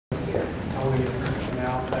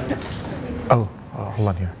Oh, hold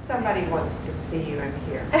on here. Somebody wants to see you in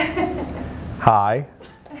here. Hi.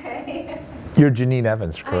 Hey. You're Janine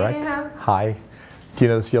Evans, correct? I am. Hi. Do you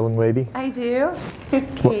know this young lady? I do.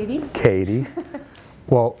 Katie. Well, Katie.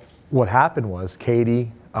 Well, what happened was,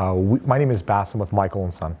 Katie, my name is Bassam with Michael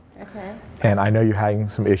and Son. Okay. And I know you're having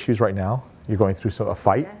some issues right now. You're going through a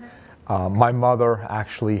fight. My mother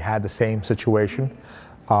actually had the same situation.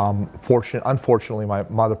 Unfortunately, my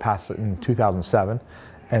mother passed in 2007.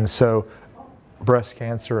 And so breast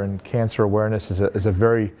cancer and cancer awareness is a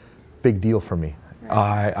very big deal for me.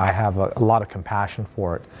 Right. I have a lot of compassion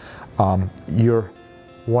for it. Your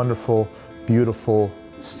wonderful, beautiful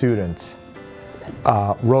student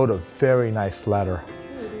wrote a very nice letter,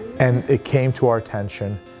 and it came to our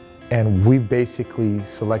attention, and we basically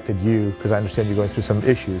selected you because I understand you're going through some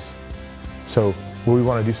issues. So we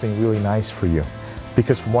want to do something really nice for you,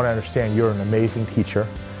 because from what I understand, you're an amazing teacher.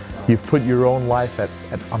 You've put your own life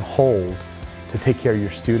on hold to take care of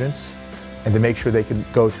your students and to make sure they can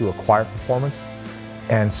go to a choir performance.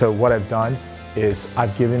 And so what I've done is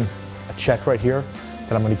I've given a check right here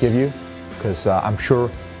that I'm going to give you, because I'm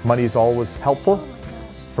sure money is always helpful,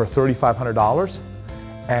 for $3,500.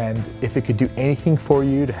 And if it could do anything for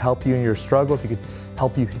you to help you in your struggle, if it could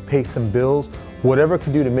help you pay some bills, whatever it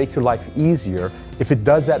can do to make your life easier, if it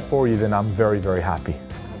does that for you, then I'm very, very happy. I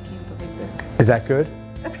can't believe this. Is that good?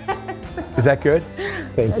 Is that good?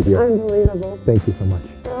 Thank you, dear. Unbelievable. Thank you so much.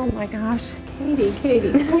 Oh my gosh.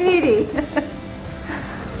 Katie.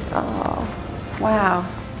 Oh, wow.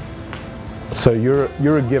 So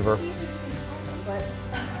you're a giver.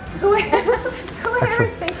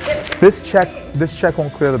 This check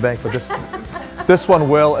won't clear the bank, but this one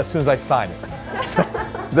will as soon as I sign it. So,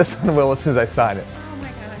 this one will as soon as I sign it. Oh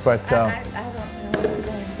my gosh. But I don't know what to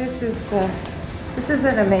say. This is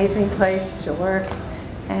an amazing place to work,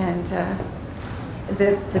 and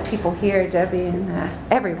the people here, Debbie and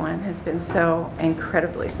everyone, has been so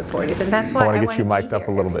incredibly supportive, and that's why I want to get you mic'd up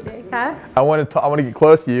a little bit. Huh? I want to get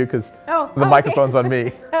close to you because the microphone's on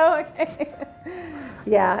me. Oh, okay.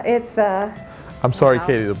 Yeah, it's. I'm sorry,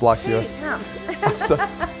 Katie, to block you.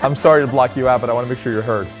 I'm sorry to block you out, but I want to make sure you're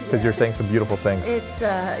heard because you're saying some beautiful things. It's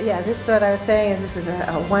yeah. This is what I was saying. This is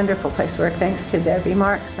a wonderful place to work. Thanks to Debbie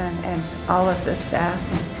Marks and all of the staff.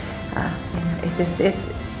 And,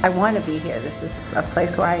 I want to be here. This is a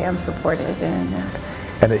place where I am supported, and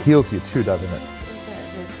it heals you too, doesn't it?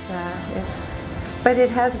 It does. But it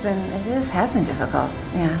has been difficult.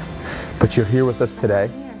 Yeah. But you're here with us today.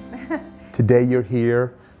 Today you're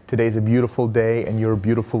here. Today's a beautiful day, and you're a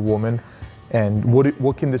beautiful woman. And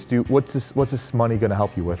what can this do? What's this money going to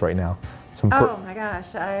help you with right now? Oh my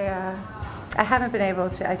gosh, I haven't been able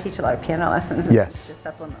to. I teach a lot of piano lessons, and just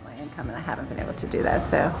supplement my income, and I haven't been able to do that.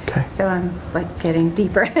 So I'm like getting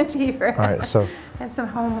deeper and deeper. All right, so and I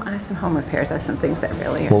have some home repairs. I have some things that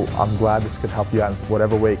really. Well, I'm glad this could help you out in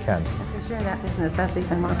whatever way it can. Since you're in that business, that's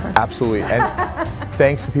even more perfect. Absolutely, and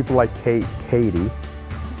thanks to people like Katie,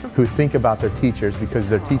 who think about their teachers, because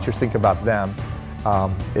their teachers think about them.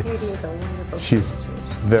 Katie is a wonderful She's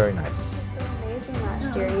very nice. It was amazing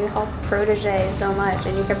last year. You helped Protege so much,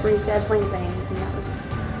 and you kept rescheduling things. And that was...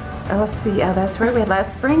 Oh, see, that's right. We had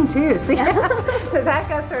last spring too. See, that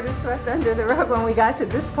got sort of swept under the rug when we got to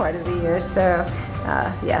this part of the year. So,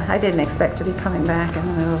 yeah, I didn't expect to be coming back in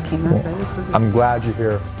the middle of chemo. Well, so this is I'm glad you're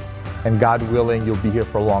here, and God willing, you'll be here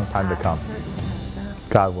for a long time to come.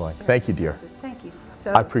 God willing. Thank you, dear. Thank you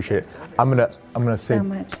so. I appreciate it. I'm gonna say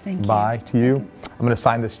bye to you. I'm gonna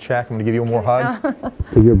sign this check. I'm gonna give you one more hug.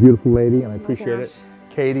 So you're a beautiful lady, and I appreciate it.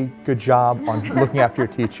 Katie, good job on looking after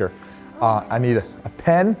your teacher. I need a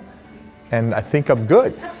pen, and I think I'm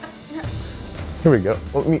good. Here we go.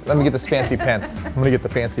 Let me get this fancy pen. I'm gonna get the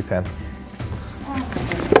fancy pen. Oh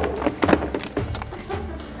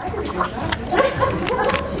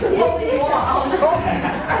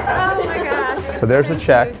my gosh. So there's a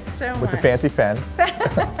check with the fancy pen.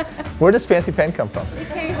 Where does fancy pen come from?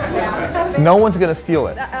 No one's going to steal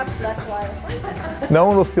it. That's why. No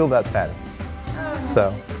one will steal that pen.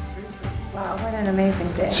 So. Wow, what an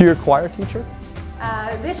amazing day. So you're a choir teacher?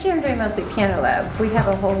 This year I'm doing mostly piano lab. We have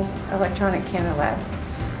a whole electronic piano lab.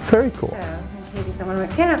 Very cool. So, and Katie's in one of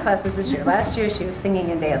my piano classes this year. Last year she was singing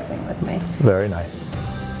and dancing with me. Very nice.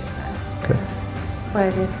 Okay.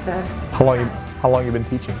 But it's... How long you been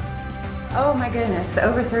teaching? Oh my goodness,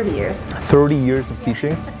 over 30 years. 30 years of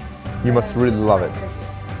teaching? You must really love it.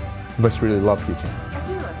 You must really love teaching. I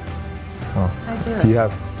do love teaching. Oh. I do.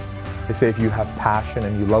 They say if you have passion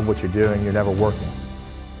and you love what you're doing, you're never working.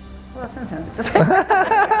 Well, sometimes it doesn't.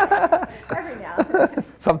 Every now and then.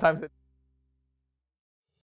 Sometimes it